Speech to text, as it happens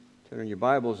Turn your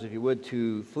Bibles, if you would,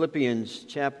 to Philippians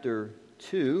chapter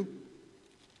 2.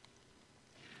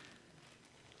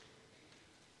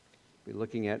 We're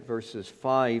looking at verses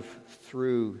 5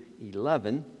 through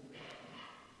 11.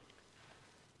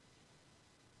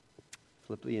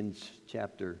 Philippians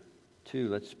chapter 2,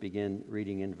 let's begin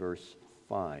reading in verse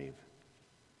 5.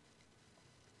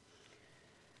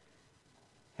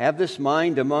 Have this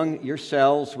mind among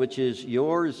yourselves, which is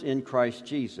yours in Christ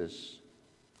Jesus,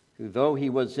 who, though he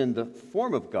was in the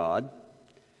form of God,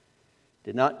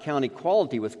 did not count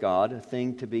equality with God a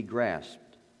thing to be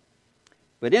grasped,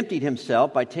 but emptied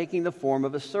himself by taking the form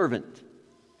of a servant,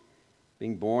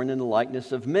 being born in the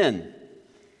likeness of men.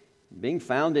 Being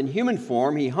found in human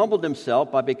form, he humbled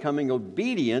himself by becoming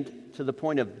obedient to the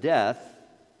point of death,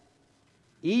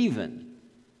 even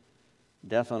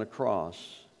death on a cross.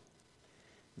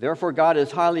 Therefore God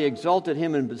has highly exalted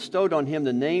him and bestowed on him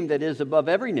the name that is above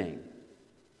every name,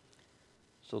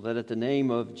 so that at the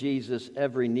name of Jesus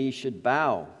every knee should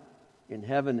bow in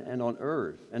heaven and on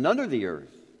earth and under the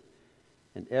earth,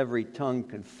 and every tongue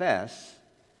confess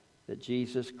that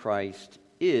Jesus Christ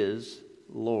is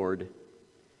Lord,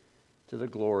 to the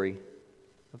glory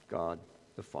of God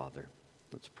the Father.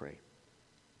 Let's pray.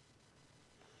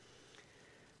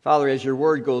 Father, as your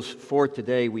word goes forth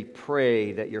today, we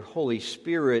pray that your Holy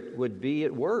Spirit would be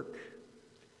at work.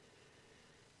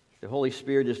 If the Holy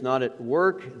Spirit is not at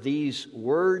work, these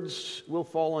words will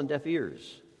fall on deaf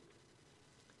ears.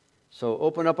 So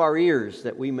open up our ears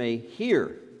that we may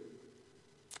hear.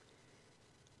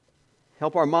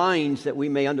 Help our minds that we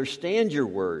may understand your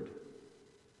word.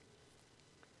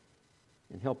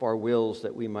 And help our wills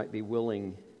that we might be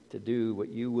willing to do what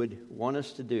you would want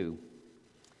us to do.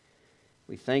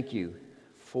 We thank you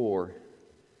for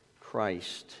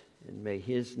Christ, and may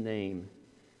his name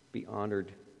be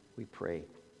honored, we pray.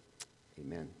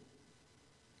 Amen.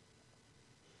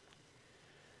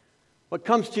 What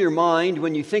comes to your mind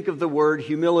when you think of the word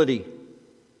humility?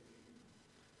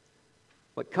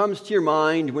 What comes to your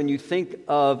mind when you think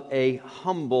of a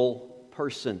humble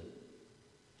person?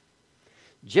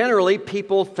 Generally,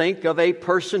 people think of a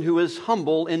person who is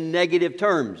humble in negative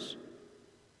terms.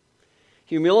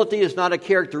 Humility is not a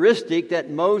characteristic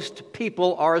that most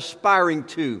people are aspiring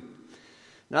to.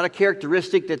 Not a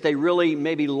characteristic that they really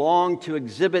maybe long to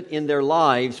exhibit in their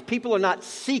lives. People are not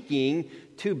seeking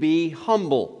to be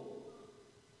humble.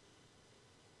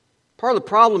 Part of the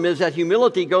problem is that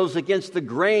humility goes against the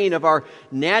grain of our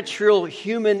natural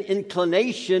human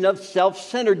inclination of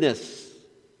self-centeredness.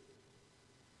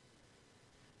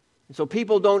 So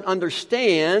people don't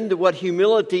understand what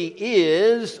humility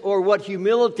is or what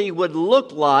humility would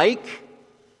look like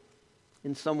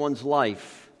in someone's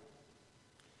life.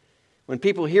 When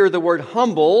people hear the word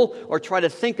humble or try to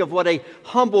think of what a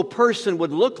humble person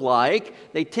would look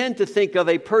like, they tend to think of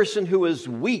a person who is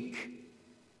weak,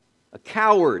 a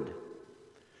coward,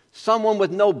 someone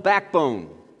with no backbone,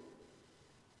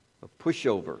 a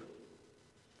pushover.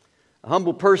 A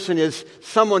humble person is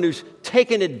someone who's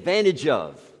taken advantage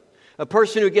of. A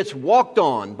person who gets walked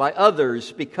on by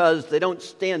others because they don't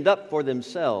stand up for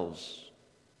themselves.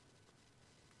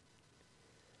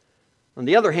 On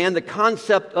the other hand, the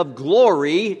concept of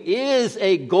glory is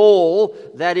a goal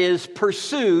that is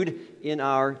pursued in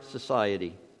our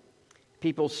society.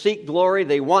 People seek glory,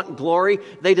 they want glory,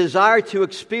 they desire to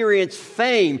experience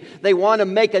fame, they want to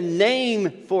make a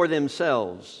name for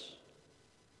themselves.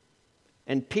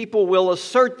 And people will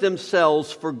assert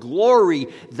themselves for glory.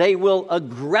 They will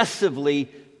aggressively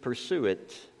pursue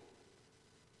it.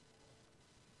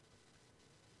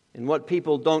 And what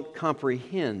people don't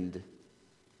comprehend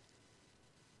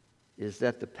is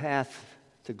that the path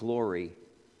to glory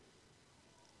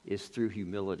is through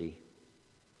humility.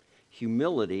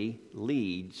 Humility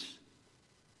leads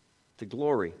to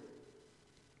glory.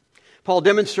 Paul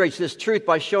demonstrates this truth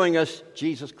by showing us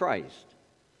Jesus Christ.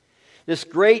 This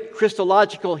great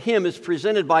Christological hymn is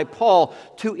presented by Paul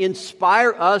to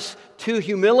inspire us to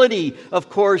humility, of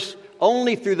course,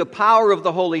 only through the power of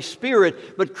the Holy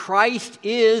Spirit, but Christ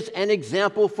is an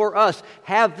example for us.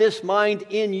 Have this mind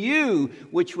in you,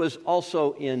 which was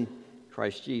also in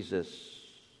Christ Jesus.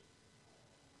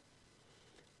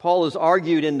 Paul has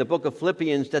argued in the book of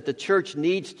Philippians that the church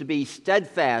needs to be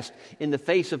steadfast in the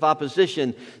face of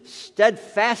opposition.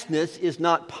 Steadfastness is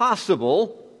not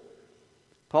possible,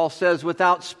 Paul says,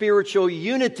 without spiritual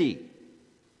unity.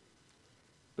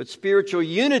 But spiritual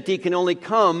unity can only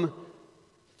come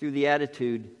through the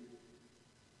attitude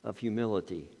of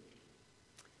humility.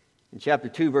 In chapter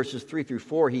 2, verses 3 through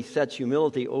 4, he sets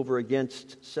humility over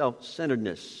against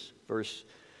self-centeredness. Verse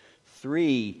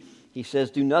 3, he says,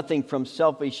 "Do nothing from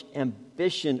selfish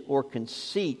ambition or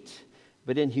conceit,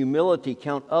 but in humility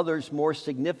count others more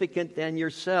significant than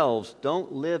yourselves.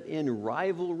 Don't live in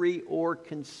rivalry or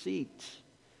conceit.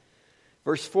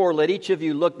 Verse 4, let each of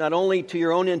you look not only to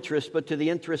your own interests, but to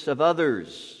the interests of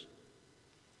others.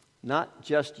 Not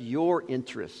just your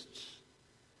interests,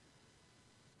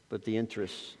 but the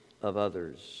interests of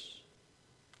others.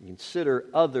 Consider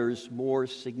others more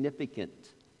significant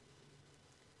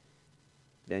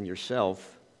than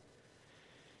yourself.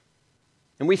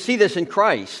 And we see this in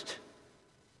Christ.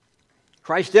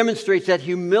 Christ demonstrates that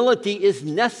humility is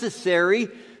necessary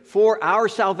for our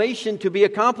salvation to be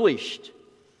accomplished.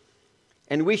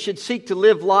 And we should seek to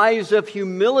live lives of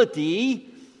humility,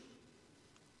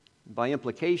 by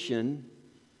implication,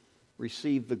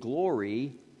 receive the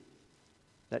glory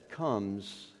that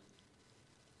comes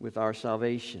with our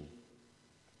salvation.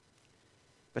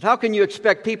 But how can you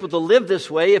expect people to live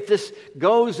this way if this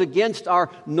goes against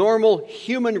our normal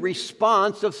human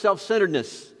response of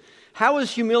self-centeredness? How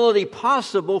is humility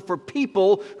possible for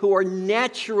people who are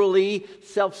naturally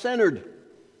self-centered?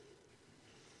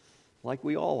 Like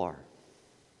we all are.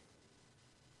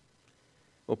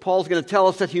 Well, Paul's going to tell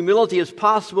us that humility is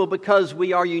possible because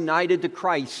we are united to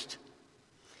Christ.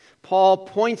 Paul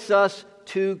points us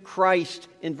to Christ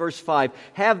in verse 5.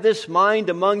 Have this mind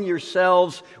among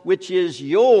yourselves, which is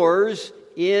yours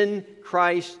in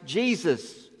Christ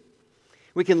Jesus.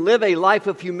 We can live a life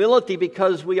of humility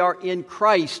because we are in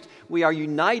Christ. We are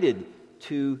united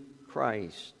to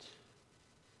Christ.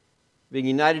 Being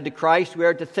united to Christ, we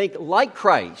are to think like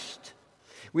Christ.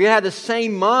 We have the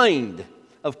same mind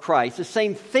of Christ, the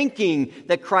same thinking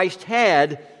that Christ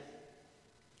had,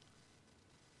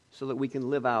 so that we can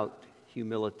live out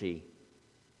humility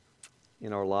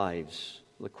in our lives.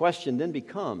 The question then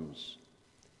becomes,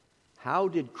 how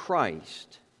did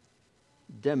Christ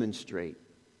demonstrate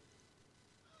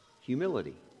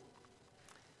humility?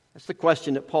 That's the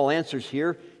question that Paul answers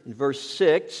here in verse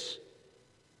 6.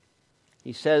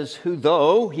 He says, who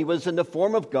though he was in the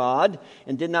form of God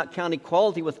and did not count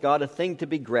equality with God a thing to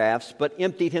be grasped, but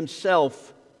emptied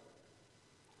himself.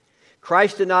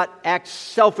 Christ did not act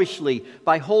selfishly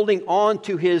by holding on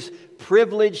to his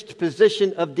privileged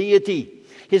position of deity.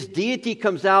 His deity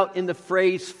comes out in the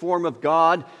phrase form of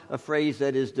God, a phrase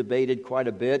that is debated quite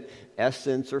a bit,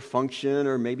 essence or function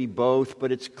or maybe both,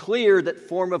 but it's clear that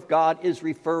form of God is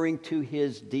referring to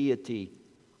his deity.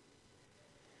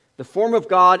 The form of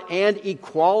God and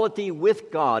equality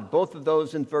with God, both of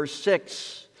those in verse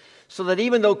 6. So that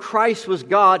even though Christ was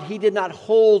God, he did not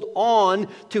hold on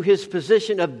to his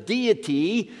position of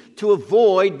deity to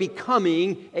avoid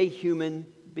becoming a human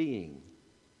being.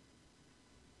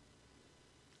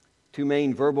 Two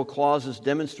main verbal clauses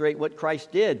demonstrate what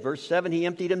Christ did. Verse 7, he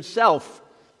emptied himself.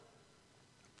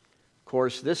 Of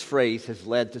course, this phrase has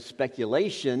led to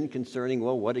speculation concerning,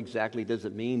 well, what exactly does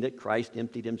it mean that Christ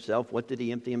emptied himself? What did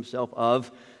he empty himself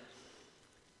of?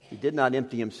 He did not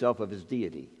empty himself of his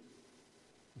deity.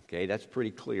 Okay, that's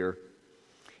pretty clear.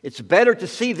 It's better to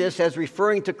see this as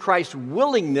referring to Christ's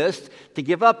willingness to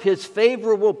give up his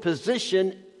favorable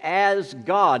position as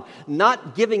God,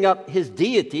 not giving up his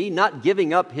deity, not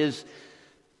giving up his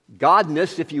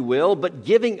godness, if you will, but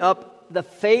giving up the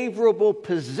favorable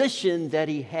position that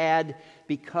he had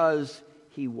because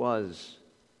he was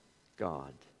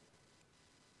God.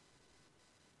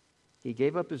 He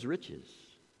gave up his riches.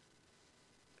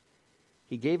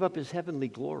 He gave up his heavenly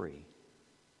glory.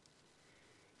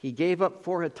 He gave up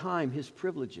for a time his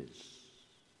privileges.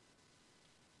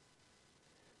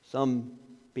 Some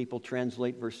people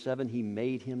translate verse 7, he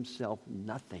made himself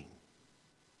nothing.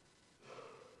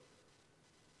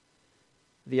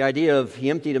 The idea of he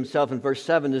emptied himself in verse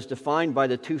 7 is defined by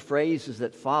the two phrases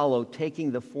that follow,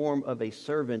 taking the form of a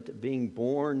servant, being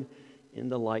born in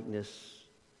the likeness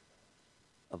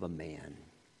of a man.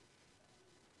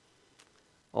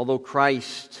 Although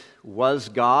Christ was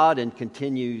God and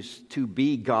continues to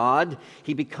be God,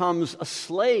 he becomes a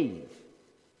slave,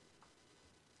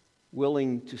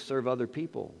 willing to serve other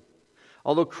people.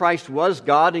 Although Christ was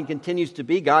God and continues to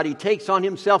be God, he takes on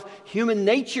himself human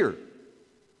nature,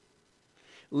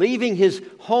 leaving his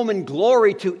home and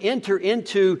glory to enter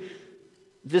into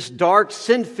this dark,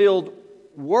 sin-filled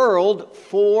world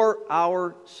for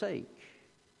our sake.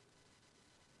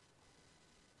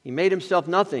 He made himself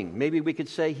nothing. Maybe we could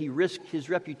say he risked his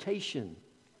reputation.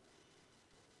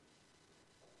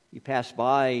 You pass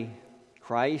by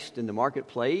Christ in the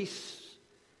marketplace,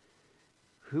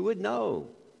 who would know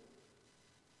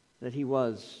that he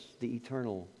was the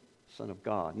eternal Son of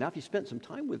God? Now, if you spent some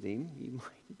time with him, you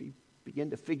might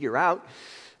begin to figure out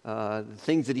the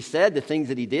things that he said, the things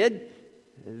that he did.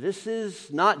 This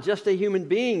is not just a human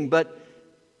being, but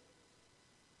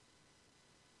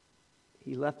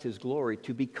He left his glory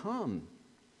to become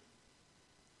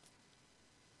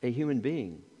a human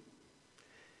being.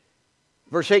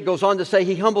 Verse 8 goes on to say,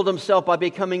 He humbled Himself by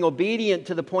becoming obedient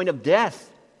to the point of death.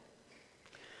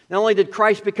 Not only did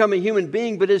Christ become a human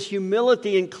being, but His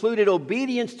humility included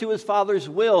obedience to His Father's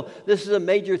will. This is a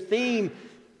major theme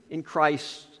in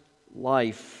Christ's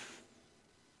life,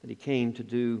 that He came to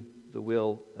do the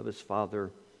will of His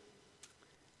Father,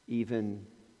 even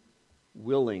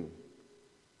willing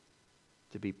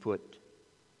to be put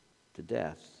to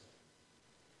death.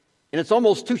 And it's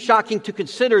almost too shocking to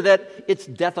consider that it's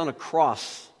death on a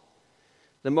cross,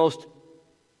 the most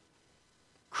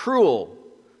cruel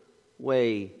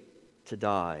way to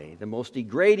die, the most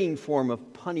degrading form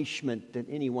of punishment that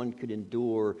anyone could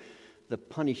endure, the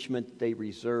punishment they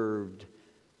reserved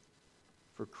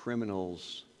for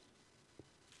criminals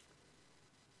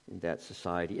in that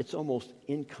society. It's almost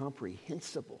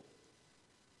incomprehensible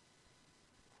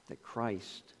that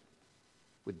Christ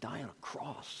would die on a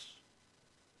cross.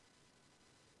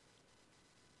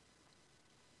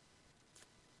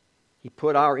 He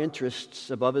put our interests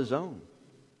above His own.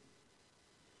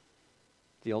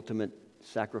 The ultimate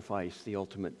sacrifice, the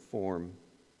ultimate form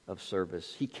of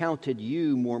service. He counted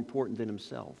you more important than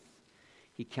Himself.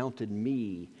 He counted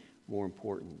me more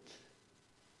important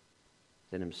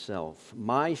than Himself.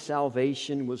 My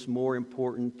salvation was more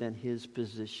important than His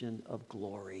position of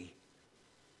glory.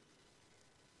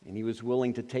 And He was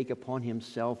willing to take upon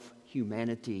Himself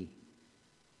humanity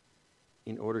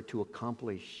in order to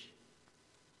accomplish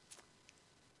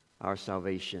our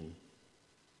salvation.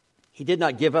 He did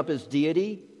not give up His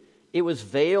deity. It was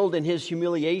veiled in His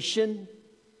humiliation.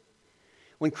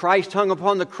 When Christ hung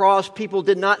upon the cross, people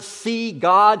did not see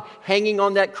God hanging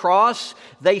on that cross.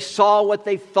 They saw what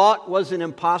they thought was an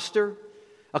imposter,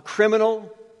 a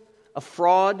criminal, a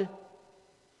fraud.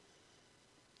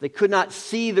 They could not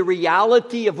see the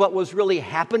reality of what was really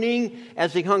happening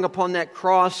as He hung upon that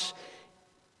cross,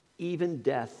 even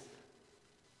death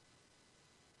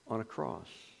on a cross.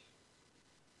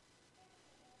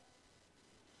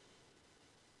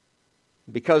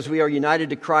 Because we are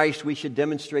united to Christ, we should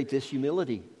demonstrate this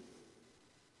humility.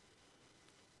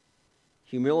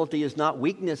 Humility is not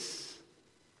weakness.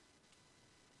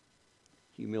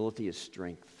 Humility is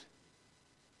strength.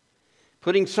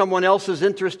 Putting someone else's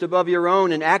interest above your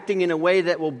own and acting in a way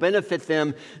that will benefit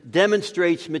them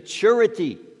demonstrates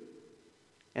maturity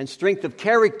and strength of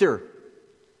character,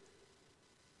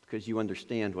 because you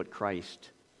understand what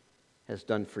Christ has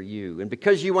done for you. And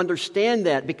because you understand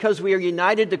that, because we are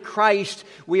united to Christ,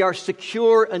 we are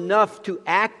secure enough to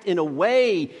act in a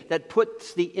way that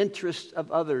puts the interests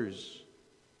of others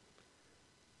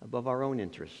above our own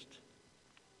interest.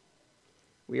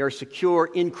 We are secure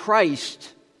in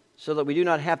Christ so that we do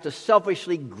not have to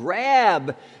selfishly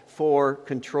grab for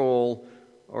control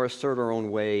or assert our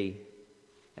own way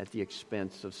at the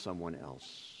expense of someone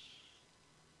else.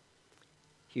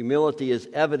 Humility is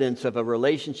evidence of a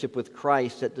relationship with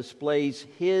Christ that displays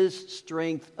His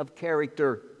strength of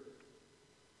character.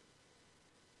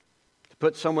 To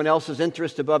put someone else's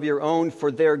interest above your own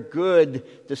for their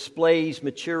good displays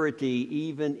maturity,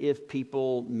 even if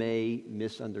people may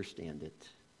misunderstand it.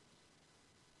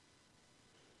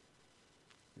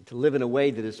 And to live in a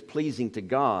way that is pleasing to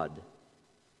God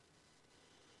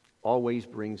always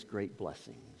brings great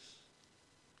blessings.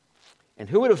 And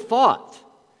who would have thought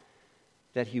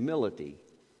that humility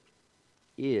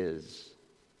is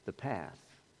the path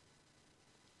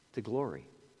to glory?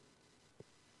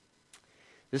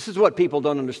 This is what people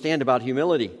don't understand about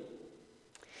humility.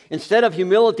 Instead of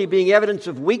humility being evidence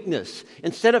of weakness,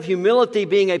 instead of humility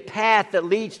being a path that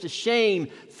leads to shame,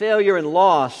 failure, and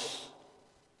loss,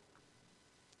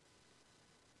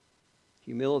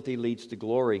 humility leads to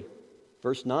glory.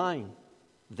 Verse 9,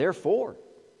 therefore,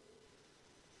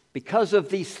 because of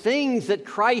these things that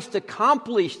Christ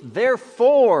accomplished,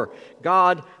 therefore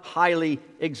God highly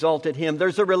exalted Him.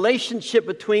 There's a relationship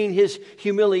between His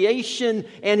humiliation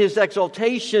and His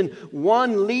exaltation.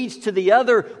 One leads to the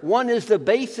other. One is the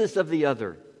basis of the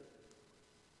other.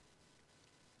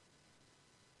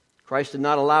 Christ did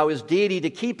not allow His deity to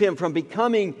keep Him from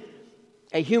becoming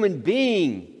a human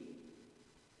being.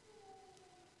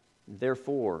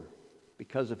 Therefore,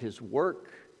 because of His work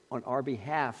on our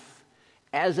behalf,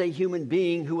 as a human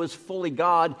being who was fully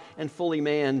God and fully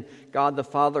man, God the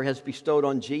Father has bestowed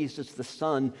on Jesus the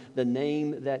Son the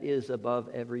name that is above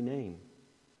every name.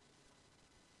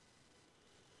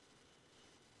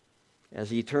 As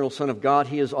the eternal Son of God,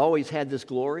 He has always had this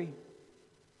glory.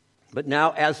 But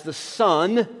now as the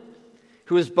Son,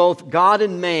 who is both God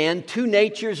and man, two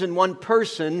natures in one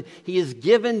person, he is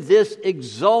given this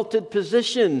exalted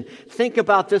position. Think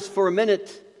about this for a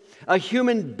minute. A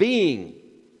human being,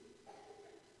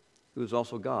 who is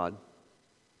also God,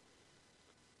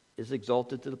 is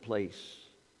exalted to the place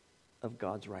of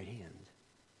God's right hand.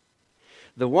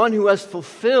 The one who has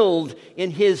fulfilled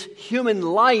in his human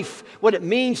life what it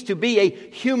means to be a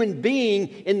human being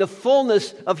in the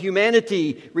fullness of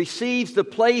humanity receives the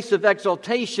place of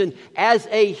exaltation as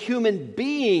a human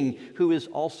being who is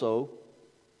also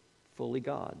fully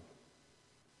God.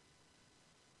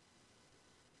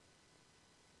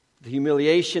 The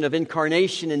humiliation of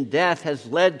incarnation and death has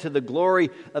led to the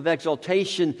glory of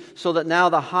exaltation, so that now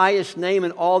the highest name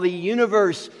in all the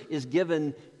universe is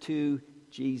given to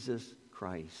Jesus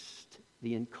Christ,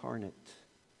 the incarnate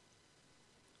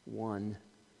one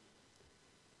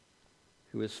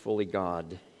who is fully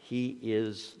God. He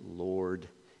is Lord,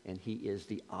 and He is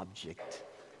the object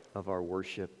of our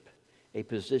worship. A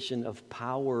position of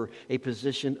power, a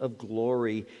position of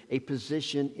glory, a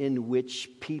position in which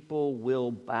people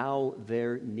will bow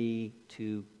their knee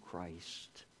to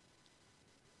Christ.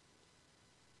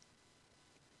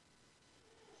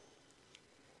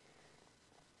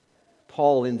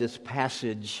 Paul, in this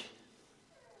passage,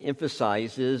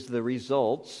 emphasizes the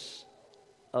results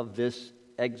of this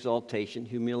exaltation,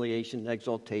 humiliation,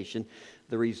 exaltation,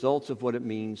 the results of what it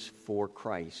means for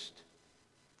Christ.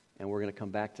 And we're going to come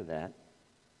back to that.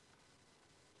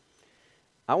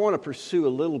 I want to pursue a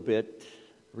little bit,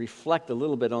 reflect a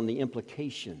little bit on the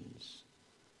implications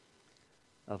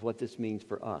of what this means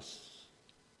for us.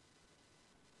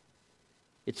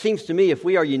 It seems to me if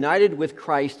we are united with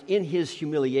Christ in His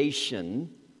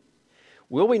humiliation,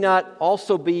 are we not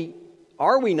also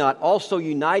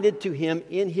united to Him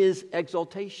in His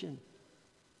exaltation?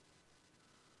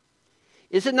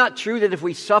 Is it not true that if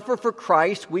we suffer for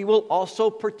Christ, we will also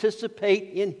participate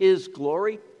in His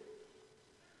glory?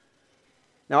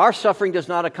 Now, our suffering does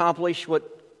not accomplish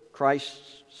what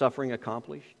Christ's suffering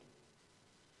accomplished.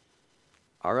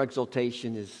 Our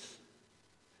exaltation is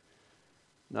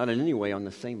not in any way on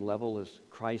the same level as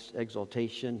Christ's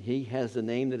exaltation. He has the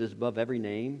name that is above every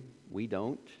name. We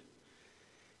don't.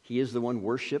 He is the one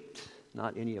worshipped,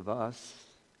 not any of us.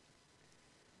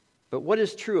 But what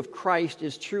is true of Christ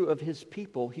is true of His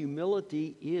people.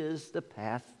 Humility is the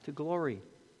path to glory.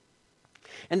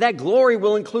 And that glory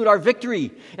will include our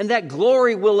victory. And that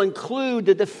glory will include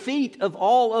the defeat of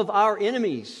all of our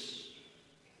enemies.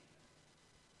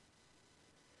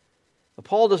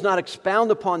 Paul does not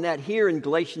expound upon that here in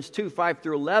Galatians 2, 5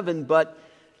 through 11, but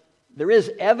there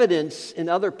is evidence in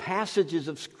other passages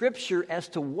of Scripture as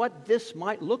to what this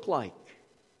might look like.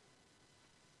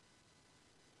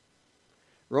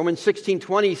 Romans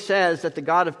 16:20 says that the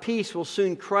God of peace will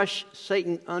soon crush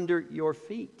Satan under your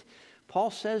feet.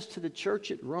 Paul says to the church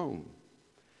at Rome,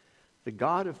 the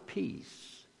God of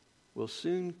peace will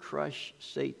soon crush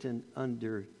Satan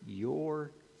under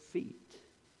your feet.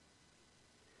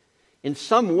 In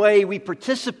some way, we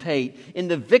participate in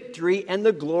the victory and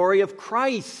the glory of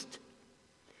Christ.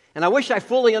 And I wish I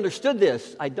fully understood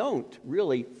this. I don't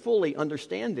really fully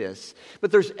understand this.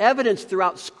 But there's evidence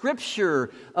throughout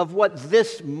Scripture of what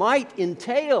this might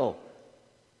entail.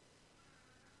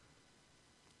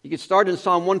 You could start in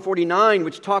Psalm 149,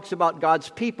 which talks about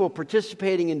God's people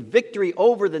participating in victory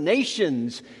over the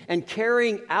nations and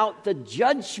carrying out the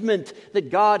judgment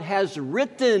that God has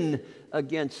written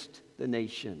against the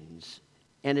nations.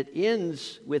 And it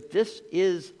ends with, this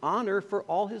is honor for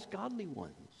all His godly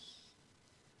ones.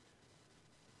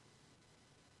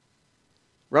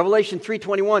 Revelation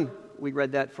 3:21, we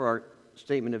read that for our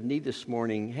statement of need this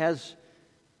morning, has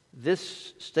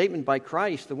this statement by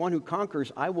Christ, the one who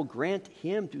conquers, I will grant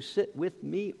him to sit with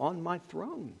me on my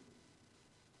throne.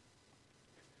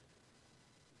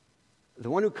 The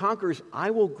one who conquers,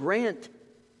 I will grant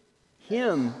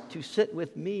him to sit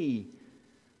with me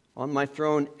on my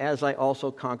throne, as I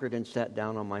also conquered and sat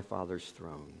down on my Father's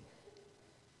throne.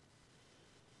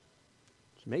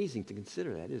 It's amazing to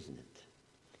consider that, isn't it?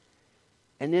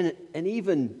 And then an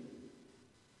even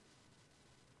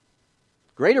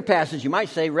greater passage, you might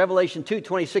say, Revelation 2,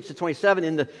 26 to 27,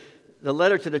 in the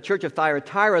letter to the church of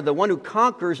Thyatira, the one who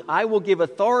conquers, I will give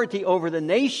authority over the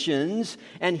nations,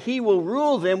 and he will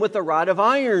rule them with a rod of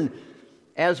iron.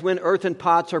 As when earthen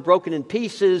pots are broken in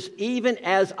pieces, even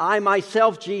as I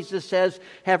myself, Jesus says,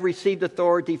 have received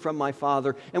authority from my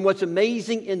Father. And what's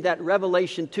amazing in that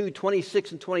Revelation 2,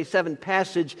 26 and 27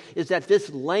 passage is that this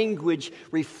language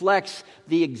reflects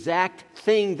the exact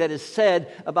thing that is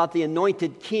said about the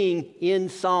anointed king in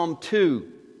Psalm 2.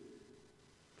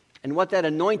 And what that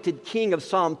anointed king of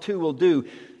Psalm 2 will do,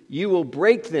 you will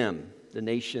break them the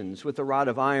nations with a rod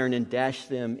of iron and dashed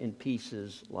them in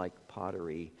pieces like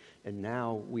pottery. And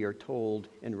now we are told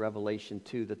in Revelation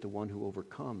 2 that the one who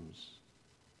overcomes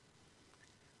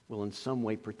will in some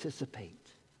way participate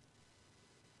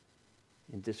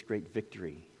in this great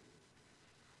victory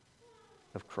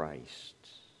of Christ.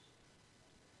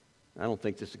 I don't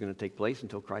think this is going to take place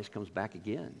until Christ comes back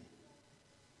again.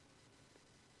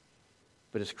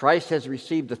 But as Christ has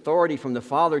received authority from the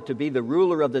Father to be the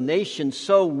ruler of the nation,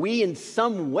 so we in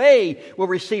some way will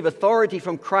receive authority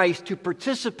from Christ to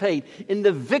participate in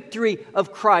the victory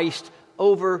of Christ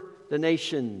over the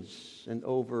nations and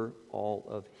over all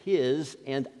of His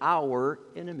and our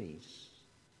enemies.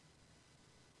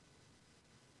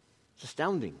 It's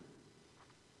astounding.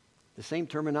 The same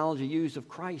terminology used of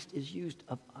Christ is used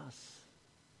of us.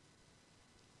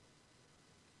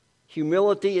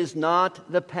 Humility is not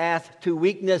the path to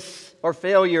weakness or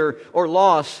failure or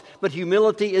loss, but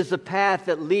humility is the path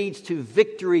that leads to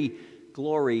victory,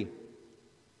 glory,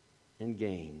 and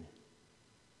gain.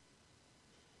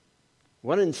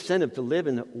 What an incentive to live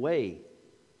in a way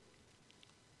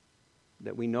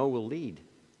that we know will lead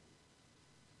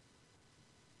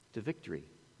to victory,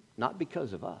 not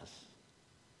because of us,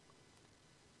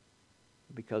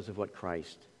 but because of what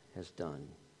Christ has done.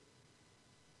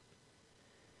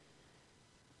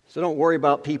 So don't worry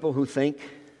about people who think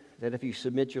that if you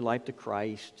submit your life to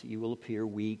Christ, you will appear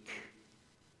weak.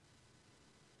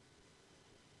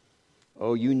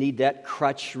 Oh, you need that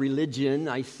crutch religion,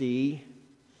 I see,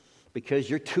 because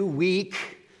you're too weak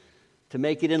to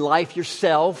make it in life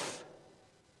yourself.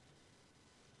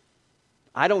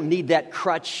 I don't need that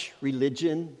crutch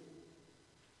religion.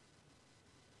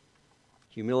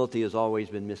 Humility has always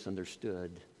been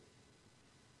misunderstood.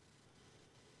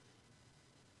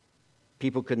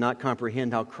 People could not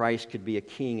comprehend how Christ could be a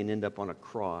king and end up on a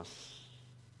cross.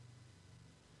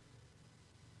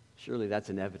 Surely that's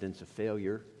an evidence of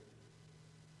failure.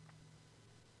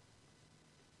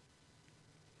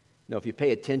 Now, if you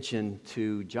pay attention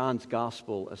to John's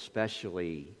gospel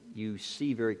especially, you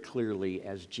see very clearly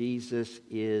as Jesus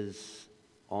is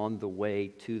on the way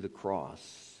to the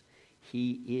cross,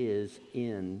 He is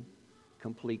in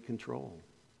complete control.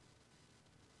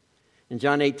 In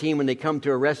John 18, when they come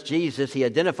to arrest Jesus, He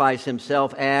identifies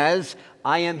Himself as,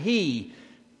 I am He.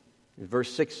 And verse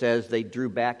 6 says, they drew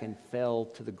back and fell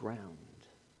to the ground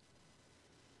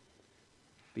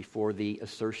before the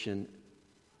assertion,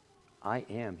 I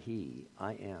am He,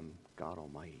 I am God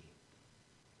Almighty.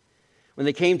 When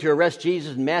they came to arrest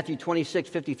Jesus in Matthew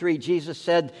 26:53, Jesus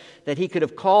said that He could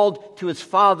have called to His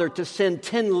Father to send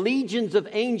 10 legions of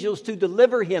angels to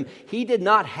deliver Him. He did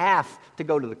not have to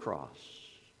go to the cross.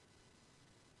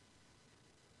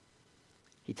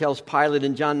 He tells Pilate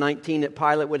in John 19 that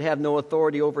Pilate would have no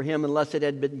authority over Him unless it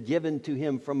had been given to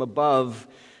Him from above.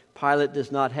 Pilate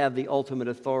does not have the ultimate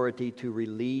authority to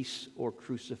release or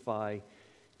crucify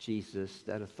Jesus.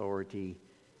 That authority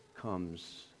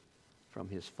comes from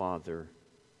His Father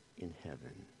in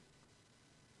heaven.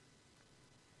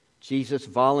 Jesus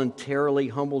voluntarily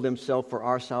humbled Himself for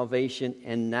our salvation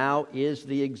and now is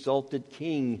the exalted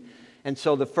King. And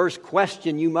so the first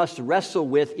question you must wrestle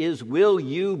with is, will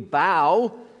you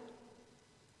bow,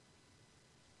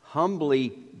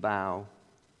 humbly bow,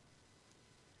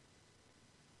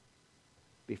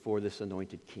 before this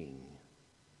anointed King?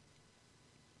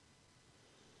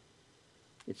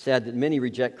 It's sad that many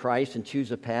reject Christ and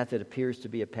choose a path that appears to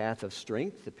be a path of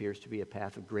strength, appears to be a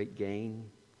path of great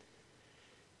gain.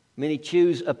 Many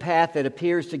choose a path that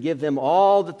appears to give them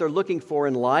all that they're looking for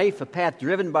in life, a path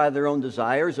driven by their own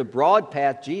desires, a broad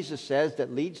path, Jesus says,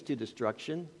 that leads to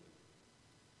destruction.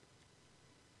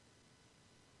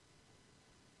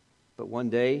 But one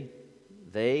day,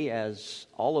 they, as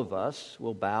all of us,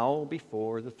 will bow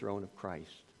before the throne of Christ.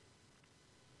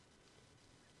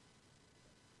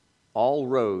 All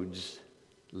roads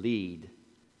lead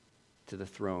to the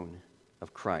throne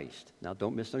of Christ. Now,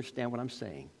 don't misunderstand what I'm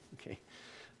saying, okay?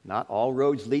 Not all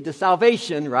roads lead to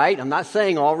salvation, right? I'm not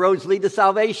saying all roads lead to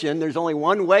salvation. There's only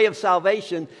one way of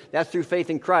salvation. That's through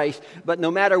faith in Christ. But no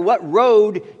matter what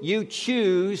road you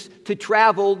choose to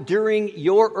travel during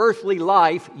your earthly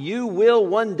life, you will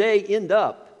one day end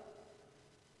up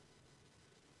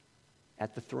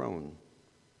at the throne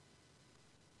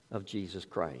of Jesus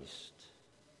Christ.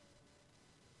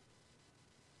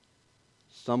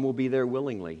 Some will be there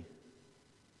willingly.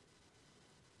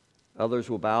 Others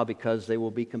will bow because they will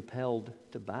be compelled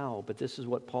to bow. But this is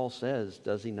what Paul says,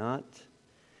 does he not?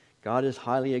 God has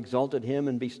highly exalted him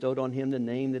and bestowed on him the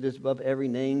name that is above every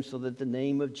name, so that the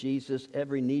name of Jesus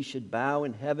every knee should bow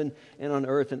in heaven and on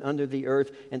earth and under the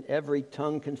earth, and every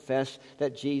tongue confess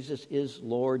that Jesus is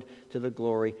Lord, to the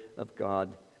glory of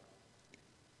God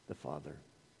the Father.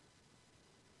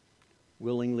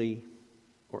 Willingly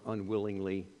or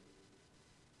unwillingly,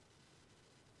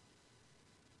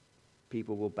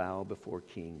 people will bow before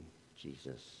King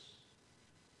Jesus.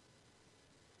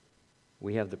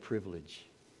 We have the privilege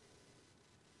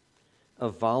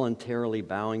of voluntarily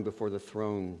bowing before the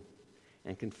throne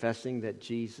and confessing that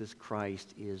Jesus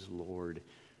Christ is Lord,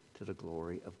 to the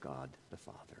glory of God the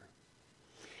Father.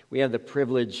 We have the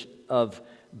privilege of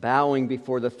bowing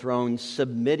before the throne,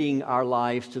 submitting our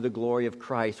lives to the glory of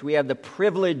Christ. We have the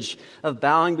privilege of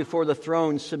bowing before the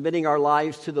throne, submitting our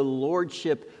lives to the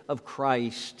lordship of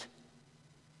Christ.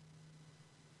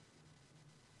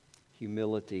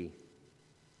 Humility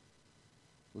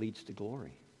leads to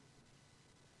glory.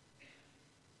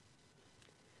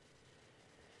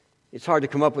 It's hard to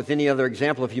come up with any other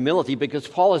example of humility because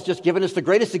Paul has just given us the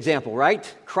greatest example, right?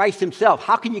 Christ himself.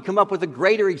 How can you come up with a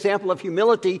greater example of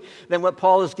humility than what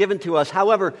Paul has given to us?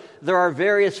 However, there are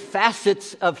various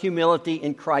facets of humility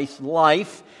in Christ's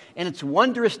life, and it's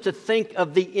wondrous to think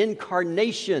of the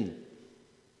incarnation,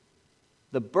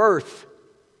 the birth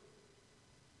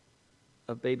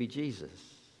of baby Jesus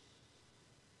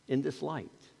in this light.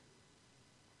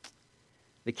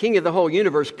 The King of the whole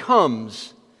universe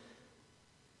comes,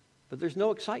 but there's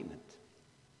no excitement.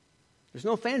 There's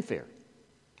no fanfare.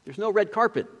 There's no red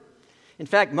carpet. In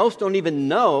fact, most don't even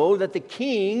know that the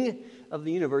King of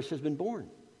the universe has been born.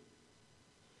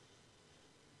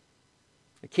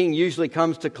 The king usually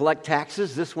comes to collect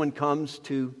taxes. This one comes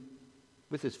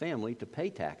with his family, to pay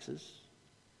taxes.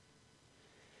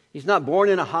 He's not born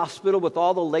in a hospital with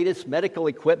all the latest medical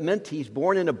equipment. He's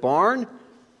born in a barn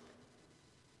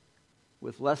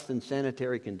with less than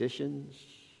sanitary conditions.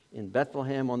 In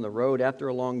Bethlehem on the road after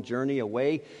a long journey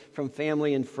away from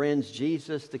family and friends,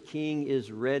 Jesus the King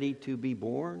is ready to be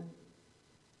born.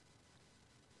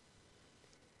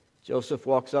 Joseph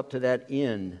walks up to that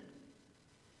inn,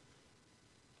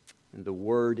 and the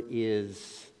word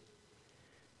is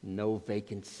no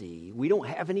vacancy. We don't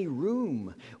have any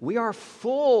room. We are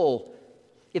full.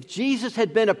 If Jesus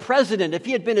had been a president, if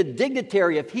he had been a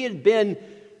dignitary, if he had been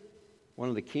one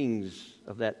of the kings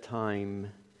of that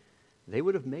time, they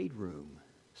would have made room.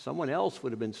 Someone else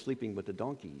would have been sleeping with the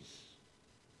donkeys.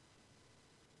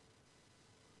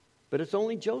 But it's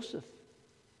only Joseph.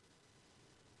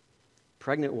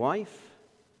 Pregnant wife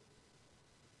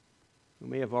who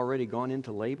may have already gone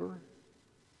into labor.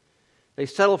 They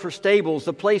settle for stables,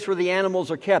 the place where the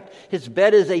animals are kept. His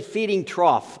bed is a feeding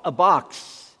trough, a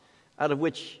box out of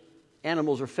which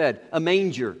animals are fed, a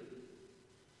manger.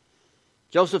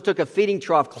 Joseph took a feeding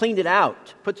trough, cleaned it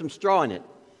out, put some straw in it,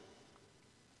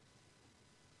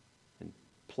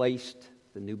 placed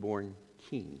the newborn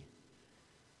king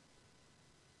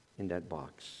in that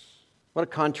box. What a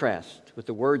contrast with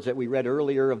the words that we read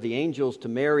earlier of the angels to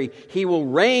Mary. He will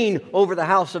reign over the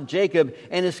house of Jacob,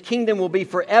 and his kingdom will be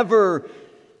forever.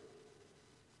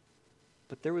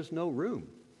 But there was no room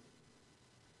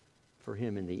for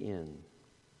him in the inn.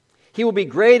 He will be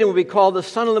great and will be called the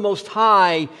Son of the Most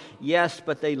High. Yes,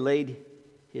 but they laid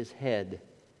his head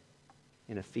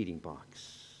in a feeding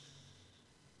box.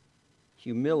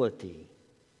 Humility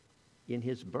in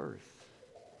his birth,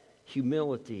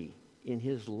 humility in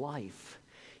his life,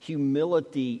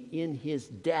 humility in his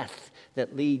death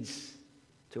that leads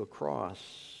to a cross,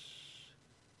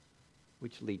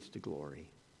 which leads to glory.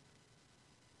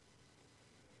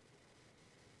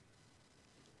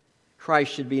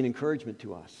 Christ should be an encouragement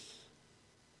to us.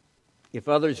 If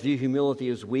others view humility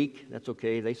as weak, that's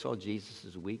okay. They saw Jesus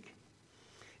as weak.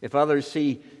 If others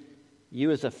see you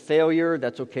as a failure,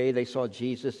 that's okay. They saw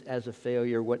Jesus as a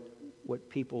failure. What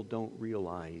people don't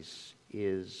realize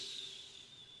is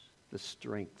the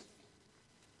strength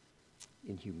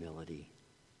in humility.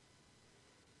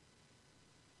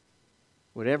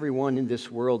 What everyone in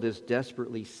this world is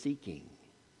desperately seeking: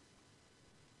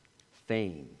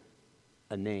 fame,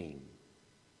 a name,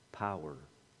 power,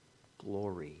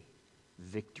 glory,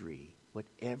 victory. What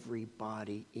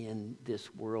everybody in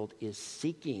this world is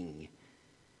seeking.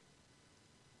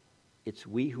 It's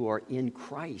we who are in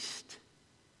Christ.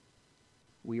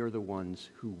 We are the ones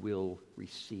who will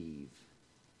receive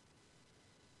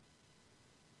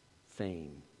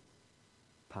fame,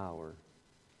 power,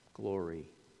 glory,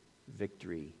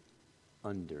 victory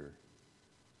under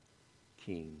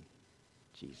King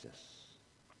Jesus.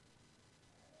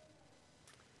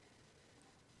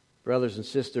 Brothers and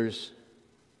sisters,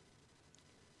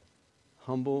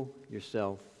 humble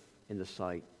yourself in the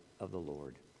sight of the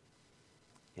Lord,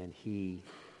 and He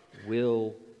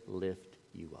will lift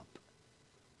you up.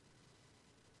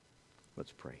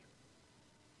 Let's pray.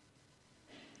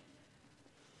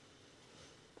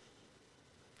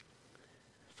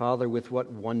 Father, with what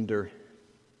wonder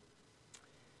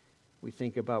we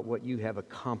think about what you have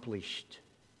accomplished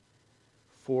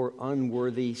for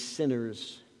unworthy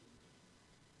sinners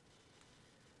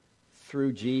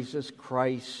through Jesus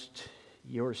Christ,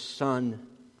 your Son,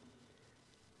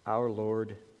 our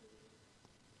Lord,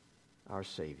 our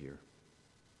Savior.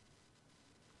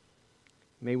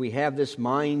 May we have this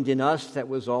mind in us that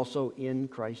was also in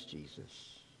Christ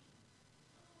Jesus,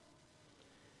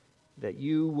 that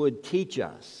you would teach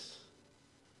us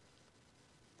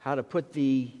how to put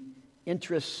the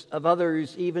interests of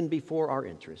others even before our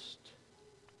interest,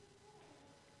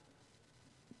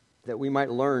 that we might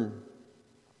learn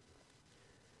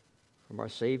from our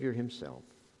Savior himself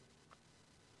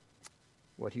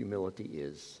what humility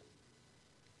is.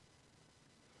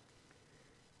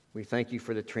 We thank you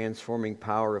for the transforming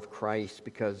power of Christ,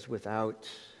 because without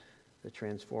the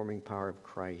transforming power of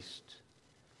Christ,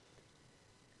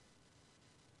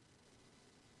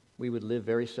 we would live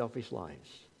very selfish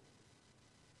lives.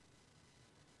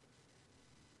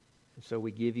 And so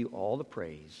we give you all the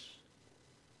praise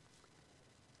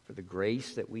for the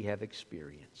grace that we have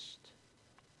experienced,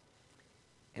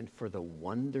 and for the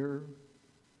wonder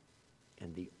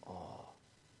and the awe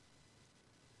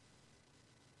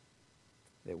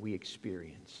that we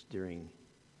experience during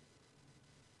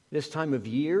this time of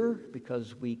year,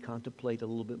 because we contemplate a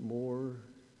little bit more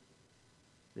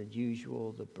than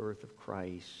usual the birth of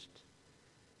Christ,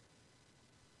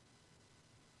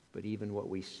 but even what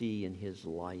we see in his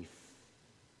life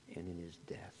and in his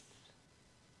death.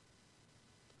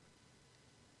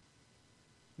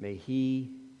 May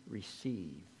he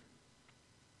receive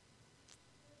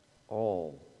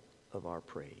all of our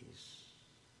praise,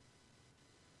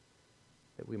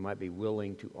 that we might be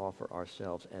willing to offer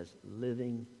ourselves as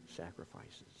living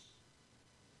sacrifices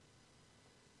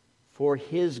for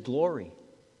his glory.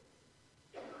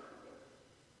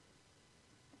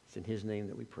 It's in his name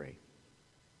that we pray.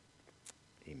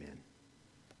 Amen.